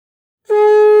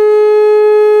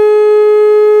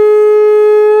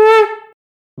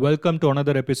Welcome to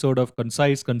another episode of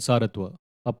Concise Kansaratva,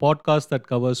 a podcast that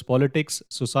covers politics,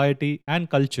 society, and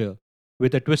culture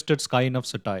with a twisted skein of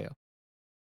satire.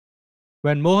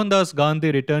 When Mohandas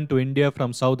Gandhi returned to India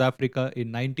from South Africa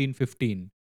in 1915,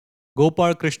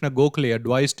 Gopal Krishna Gokhale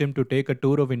advised him to take a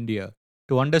tour of India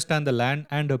to understand the land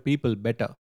and her people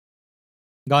better.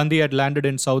 Gandhi had landed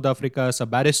in South Africa as a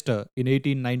barrister in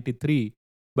 1893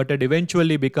 but had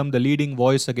eventually become the leading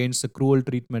voice against the cruel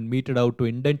treatment meted out to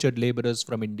indentured labourers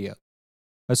from India,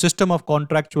 a system of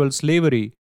contractual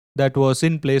slavery that was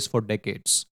in place for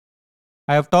decades.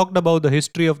 I have talked about the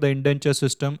history of the indenture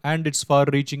system and its far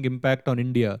reaching impact on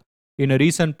India in a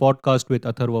recent podcast with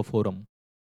Atharva Forum.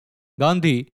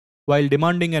 Gandhi, while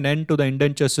demanding an end to the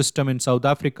indenture system in South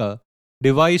Africa,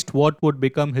 devised what would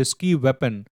become his key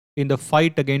weapon in the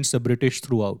fight against the British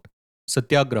throughout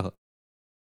Satyagraha,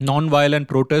 non-violent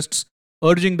protests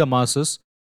urging the masses,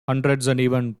 hundreds and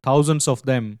even thousands of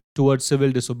them, towards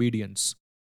civil disobedience.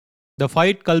 The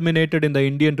fight culminated in the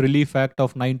Indian Relief Act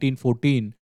of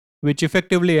 1914, which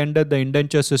effectively ended the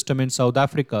indenture system in South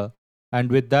Africa,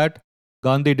 and with that,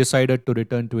 Gandhi decided to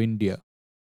return to India.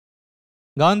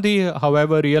 Gandhi,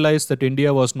 however, realized that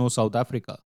India was no South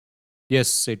Africa.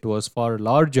 Yes, it was far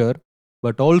larger,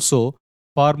 but also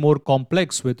far more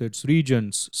complex with its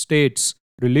regions, states,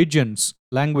 religions,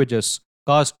 languages,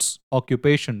 castes,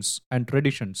 occupations, and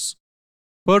traditions.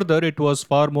 Further, it was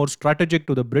far more strategic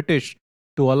to the British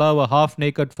to allow a half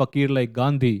naked fakir like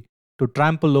Gandhi to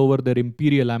trample over their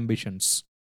imperial ambitions.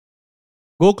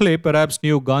 Gokhale perhaps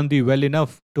knew Gandhi well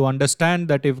enough to understand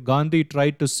that if Gandhi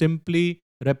tried to simply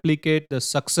replicate the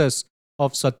success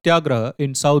of Satyagraha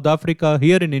in South Africa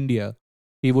here in India,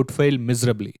 he would fail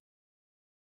miserably.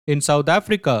 In South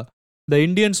Africa, the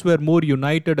Indians were more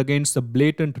united against the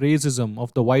blatant racism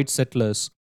of the white settlers,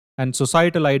 and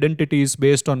societal identities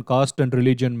based on caste and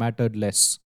religion mattered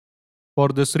less. For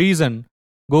this reason,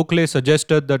 Gokhale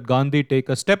suggested that Gandhi take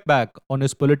a step back on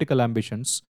his political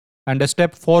ambitions and a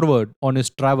step forward on his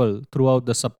travel throughout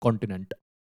the subcontinent.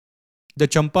 The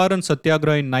Champaran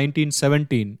Satyagraha in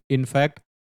 1917, in fact,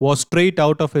 was straight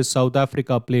out of his South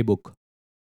Africa playbook.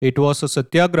 It was a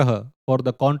satyagraha for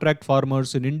the contract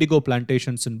farmers in indigo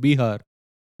plantations in Bihar,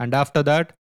 and after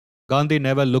that, Gandhi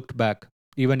never looked back,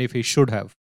 even if he should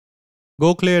have.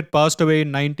 Gokhale had passed away in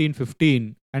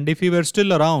 1915, and if he were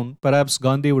still around, perhaps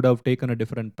Gandhi would have taken a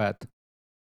different path.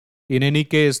 In any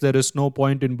case, there is no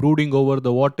point in brooding over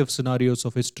the what if scenarios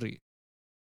of history.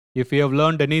 If we have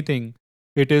learned anything,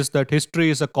 it is that history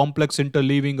is a complex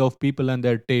interleaving of people and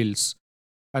their tales,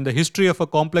 and the history of a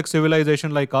complex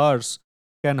civilization like ours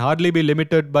can hardly be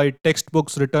limited by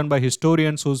textbooks written by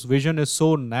historians whose vision is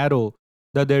so narrow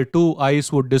that their two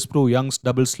eyes would disprove Young's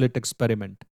double slit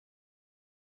experiment.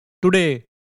 Today,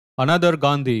 another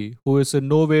Gandhi, who is in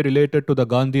no way related to the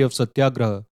Gandhi of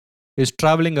Satyagraha, is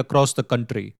traveling across the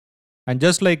country. And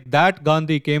just like that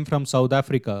Gandhi came from South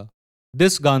Africa,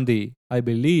 this Gandhi, I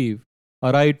believe,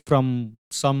 arrived from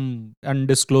some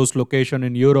undisclosed location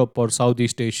in Europe or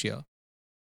Southeast Asia.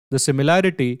 The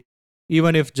similarity,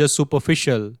 even if just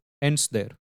superficial, ends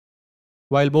there.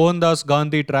 While Mohandas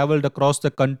Gandhi traveled across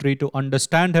the country to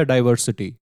understand her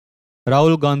diversity,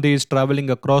 Rahul Gandhi is traveling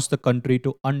across the country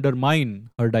to undermine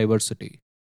her diversity.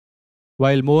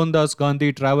 While Mohandas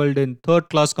Gandhi traveled in third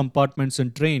class compartments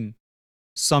in train,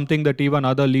 something that even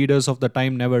other leaders of the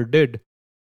time never did,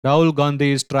 Rahul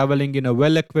Gandhi is traveling in a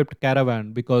well equipped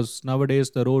caravan because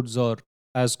nowadays the roads are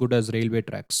as good as railway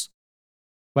tracks.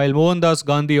 While Mohandas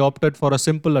Gandhi opted for a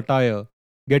simple attire,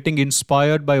 getting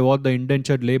inspired by what the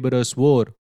indentured labourers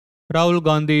wore, Rahul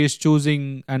Gandhi is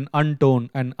choosing an untoned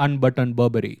and unbuttoned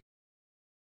Burberry.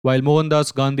 While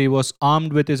Mohandas Gandhi was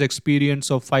armed with his experience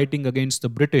of fighting against the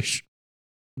British,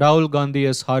 Rahul Gandhi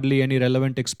has hardly any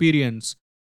relevant experience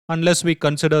unless we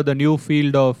consider the new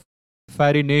field of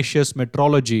farinaceous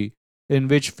metrology, in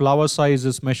which flower size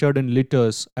is measured in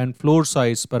liters and floor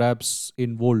size perhaps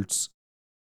in volts.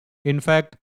 In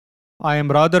fact, I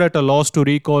am rather at a loss to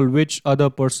recall which other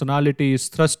personality is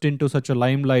thrust into such a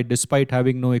limelight despite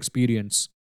having no experience.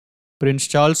 Prince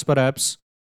Charles, perhaps,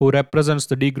 who represents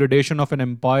the degradation of an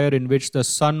empire in which the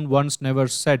sun once never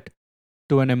set,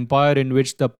 to an empire in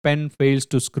which the pen fails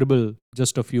to scribble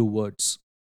just a few words.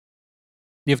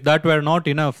 If that were not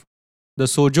enough, the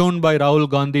sojourn by Rahul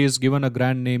Gandhi is given a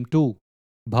grand name too,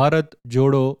 Bharat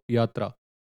Jodo Yatra.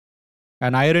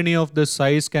 An irony of this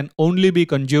size can only be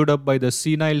conjured up by the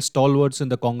senile stalwarts in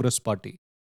the Congress party.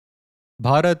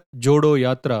 Bharat Jodo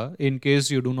Yatra, in case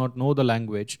you do not know the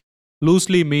language,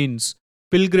 loosely means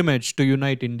pilgrimage to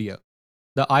unite India.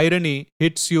 The irony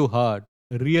hits you hard,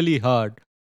 really hard,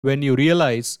 when you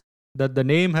realize that the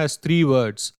name has three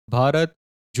words Bharat,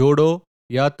 Jodo,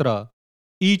 Yatra,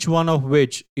 each one of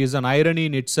which is an irony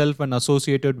in itself and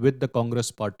associated with the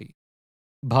Congress party.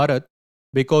 Bharat,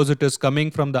 because it is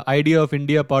coming from the idea of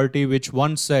India party which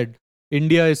once said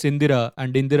India is Indira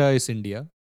and Indira is India.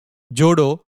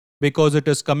 Jodo, because it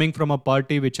is coming from a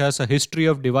party which has a history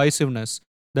of divisiveness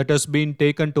that has been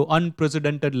taken to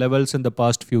unprecedented levels in the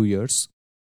past few years.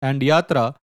 And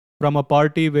Yatra, from a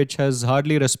party which has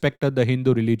hardly respected the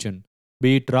Hindu religion,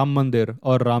 be it Ram Mandir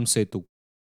or Ram Setu.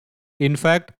 In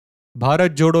fact,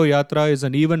 Bharat Jodo Yatra is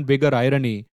an even bigger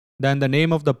irony than the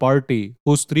name of the party,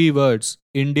 whose three words,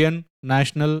 Indian,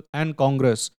 National, and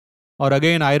Congress, are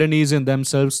again ironies in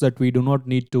themselves that we do not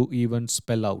need to even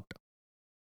spell out.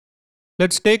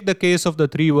 Let's take the case of the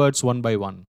three words one by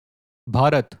one.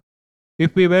 Bharat.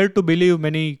 If we were to believe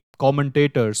many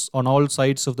commentators on all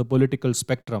sides of the political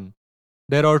spectrum,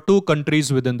 there are two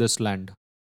countries within this land.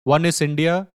 One is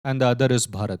India and the other is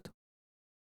Bharat.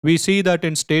 We see that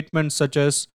in statements such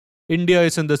as India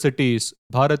is in the cities,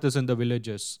 Bharat is in the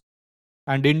villages,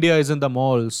 and India is in the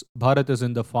malls, Bharat is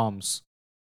in the farms.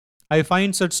 I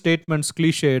find such statements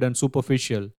cliched and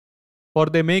superficial, for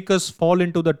they make us fall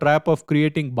into the trap of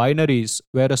creating binaries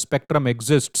where a spectrum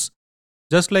exists,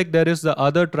 just like there is the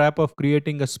other trap of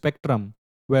creating a spectrum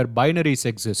where binaries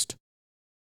exist.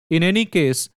 In any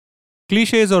case,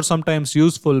 cliches are sometimes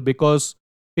useful because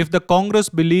if the Congress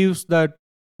believes that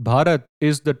Bharat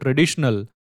is the traditional,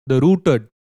 the rooted,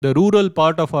 the rural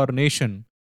part of our nation,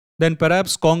 then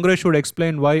perhaps Congress should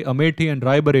explain why Amethi and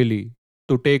Raebareli,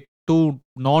 to take two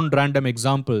non random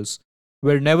examples,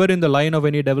 were never in the line of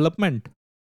any development.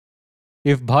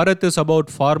 If Bharat is about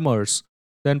farmers,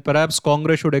 then perhaps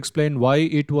Congress should explain why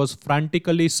it was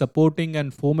frantically supporting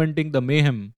and fomenting the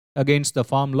mayhem against the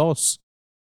farm laws.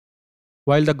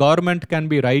 While the government can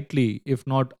be rightly, if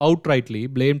not outrightly,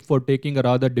 blamed for taking a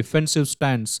rather defensive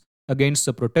stance against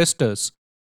the protesters,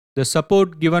 the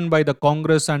support given by the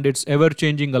Congress and its ever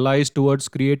changing allies towards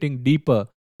creating deeper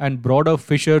and broader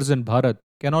fissures in Bharat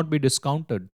cannot be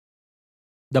discounted.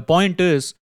 The point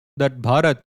is that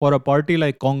Bharat, for a party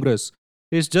like Congress,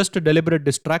 is just a deliberate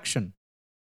distraction.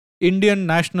 Indian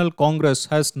National Congress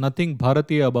has nothing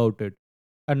Bharatiya about it,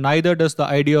 and neither does the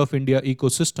idea of India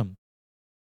ecosystem.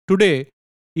 Today,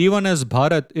 even as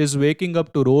Bharat is waking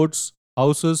up to roads,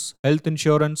 houses, health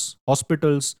insurance,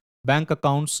 hospitals, bank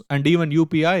accounts, and even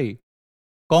UPI,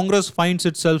 Congress finds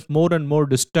itself more and more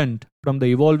distant from the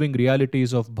evolving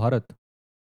realities of Bharat.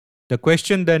 The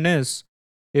question then is,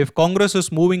 if Congress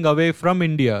is moving away from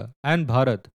India and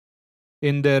Bharat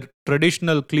in their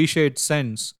traditional cliched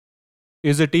sense,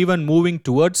 is it even moving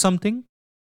towards something?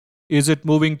 Is it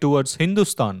moving towards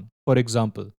Hindustan, for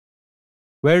example?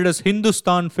 Where does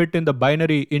Hindustan fit in the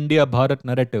binary India Bharat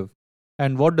narrative?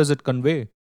 And what does it convey?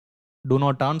 Do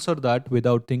not answer that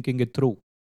without thinking it through.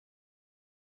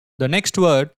 The next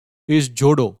word is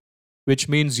Jodo, which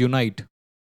means unite,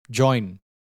 join.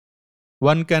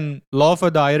 One can laugh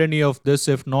at the irony of this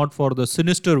if not for the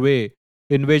sinister way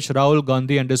in which Rahul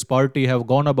Gandhi and his party have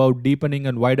gone about deepening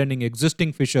and widening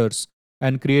existing fissures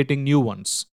and creating new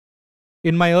ones.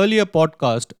 In my earlier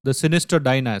podcast, The Sinister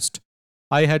Dynast,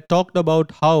 I had talked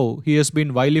about how he has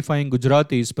been vilifying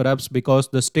Gujaratis perhaps because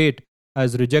the state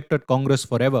has rejected Congress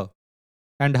forever,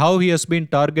 and how he has been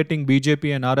targeting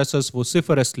BJP and RSS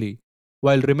vociferously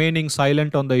while remaining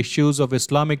silent on the issues of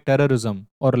Islamic terrorism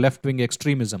or left wing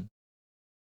extremism.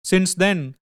 Since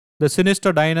then, the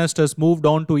sinister dynast has moved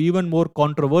on to even more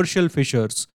controversial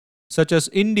fissures, such as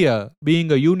India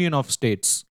being a union of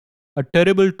states, a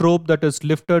terrible trope that is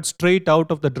lifted straight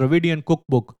out of the Dravidian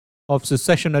cookbook of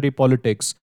secessionary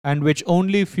politics and which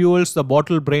only fuels the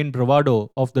bottle brained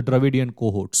bravado of the Dravidian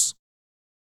cohorts.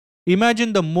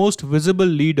 Imagine the most visible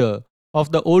leader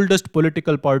of the oldest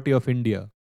political party of India,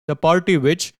 the party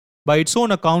which, by its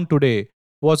own account today,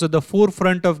 was at the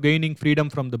forefront of gaining freedom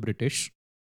from the British,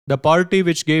 the party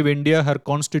which gave India her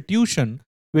constitution,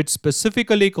 which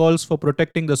specifically calls for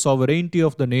protecting the sovereignty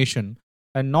of the nation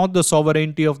and not the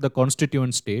sovereignty of the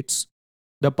constituent states,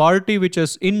 the party which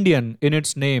is Indian in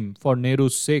its name for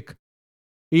Nehru's sake.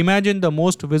 Imagine the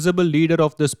most visible leader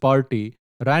of this party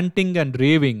ranting and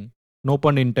raving, no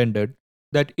pun intended,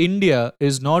 that India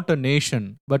is not a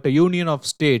nation but a union of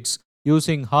states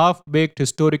using half baked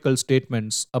historical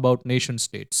statements about nation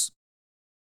states.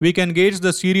 We can gauge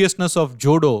the seriousness of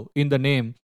Jodo in the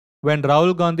name when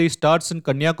Rahul Gandhi starts in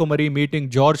Kanyakumari meeting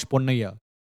George Ponnaya,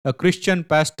 a Christian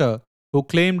pastor who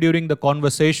claimed during the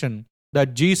conversation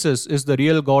that Jesus is the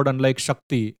real God unlike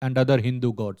Shakti and other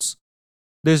Hindu gods.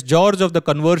 This George of the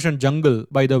conversion jungle,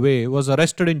 by the way, was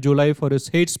arrested in July for his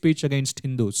hate speech against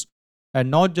Hindus, and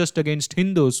not just against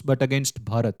Hindus but against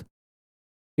Bharat.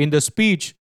 In the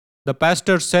speech, The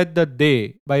pastor said that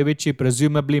they, by which he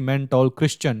presumably meant all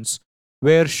Christians,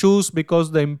 wear shoes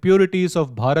because the impurities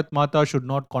of Bharat Mata should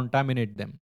not contaminate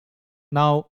them.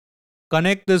 Now,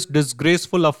 connect this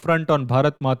disgraceful affront on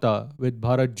Bharat Mata with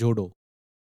Bharat Jodo.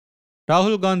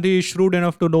 Rahul Gandhi is shrewd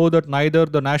enough to know that neither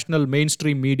the national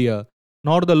mainstream media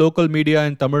nor the local media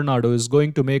in Tamil Nadu is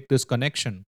going to make this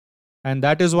connection. And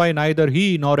that is why neither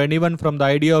he nor anyone from the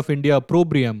idea of India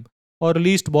opprobrium or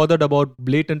least bothered about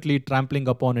blatantly trampling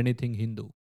upon anything Hindu.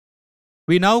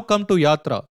 We now come to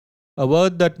yatra, a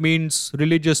word that means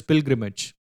religious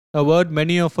pilgrimage, a word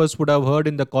many of us would have heard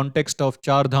in the context of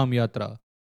Char Dham Yatra,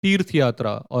 Tirth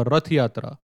Yatra, or Rath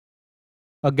Yatra.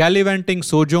 A gallivanting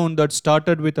sojourn that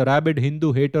started with a rabid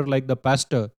Hindu hater like the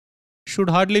pastor should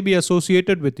hardly be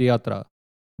associated with yatra.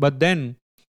 But then,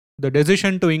 the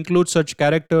decision to include such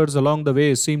characters along the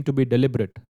way seemed to be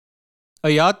deliberate. A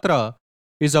yatra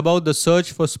is about the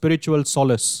search for spiritual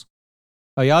solace.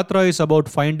 A yatra is about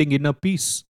finding inner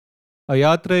peace. A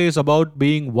yatra is about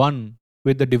being one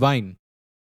with the divine.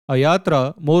 A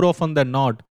yatra, more often than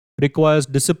not, requires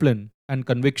discipline and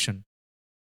conviction.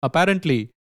 Apparently,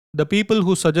 the people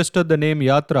who suggested the name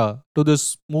Yatra to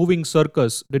this moving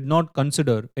circus did not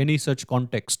consider any such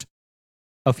context.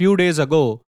 A few days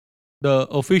ago, the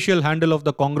official handle of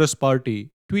the Congress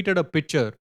party tweeted a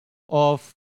picture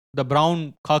of the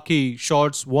brown khaki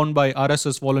shorts worn by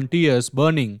RSS volunteers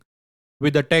burning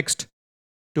with the text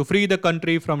to free the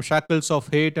country from shackles of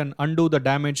hate and undo the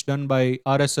damage done by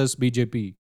RSS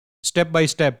BJP. Step by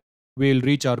step, we'll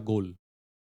reach our goal.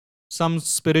 Some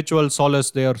spiritual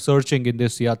solace they are searching in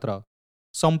this yatra,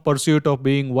 some pursuit of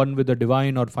being one with the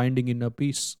divine or finding inner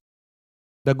peace.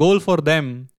 The goal for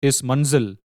them is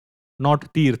manzil,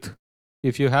 not tirth.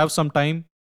 If you have some time,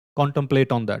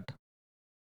 contemplate on that.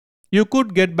 You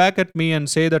could get back at me and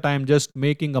say that I am just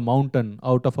making a mountain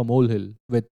out of a molehill,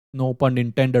 with no pun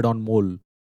intended on mole.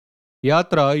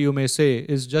 Yatra, you may say,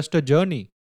 is just a journey,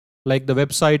 like the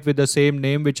website with the same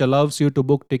name which allows you to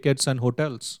book tickets and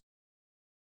hotels.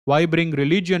 Why bring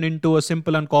religion into a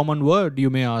simple and common word, you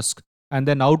may ask, and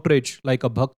then outrage like a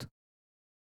bhakt?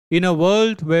 In a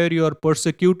world where you are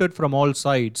persecuted from all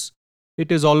sides,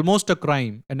 it is almost a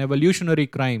crime, an evolutionary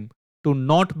crime, to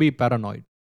not be paranoid.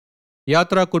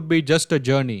 Yatra could be just a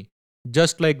journey,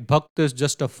 just like Bhakt is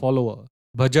just a follower,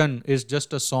 Bhajan is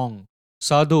just a song,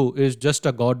 Sadhu is just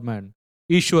a godman,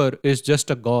 Ishwar is just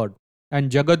a god,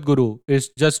 and Jagadguru is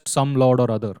just some lord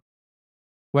or other.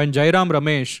 When Jairam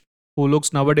Ramesh, who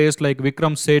looks nowadays like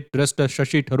Vikram Seth dressed as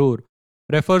Shashi Tharoor,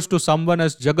 refers to someone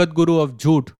as Jagadguru of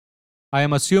Jhoot, I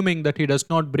am assuming that he does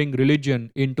not bring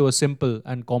religion into a simple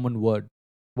and common word.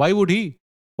 Why would he?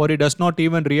 For he does not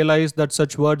even realize that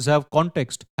such words had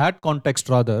context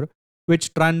rather,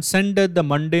 which transcended the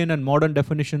mundane and modern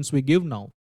definitions we give now.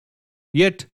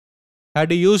 Yet,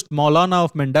 had he used Maulana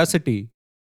of mendacity,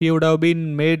 he would have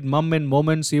been made mum in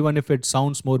moments even if it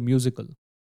sounds more musical.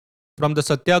 From the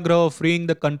satyagraha of freeing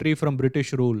the country from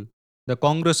British rule, the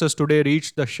Congress has today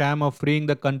reached the sham of freeing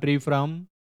the country from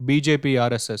BJP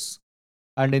RSS,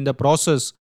 and in the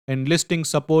process, enlisting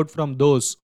support from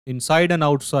those inside and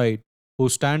outside who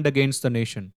stand against the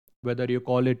nation, whether you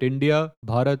call it India,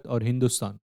 Bharat, or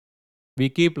Hindustan. We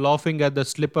keep laughing at the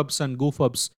slip ups and goof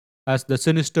ups as the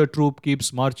sinister troop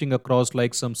keeps marching across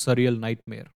like some surreal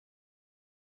nightmare.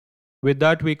 With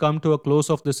that, we come to a close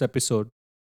of this episode.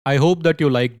 I hope that you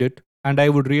liked it, and I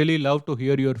would really love to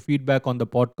hear your feedback on the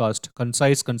podcast,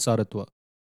 Concise Kansaratva.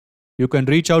 You can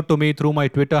reach out to me through my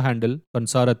Twitter handle,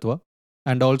 Kansaratva,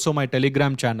 and also my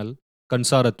Telegram channel,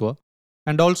 Kansaratva,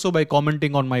 and also by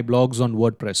commenting on my blogs on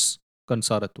WordPress,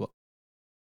 Kansaratva.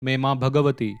 May Ma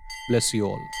Bhagavati bless you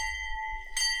all.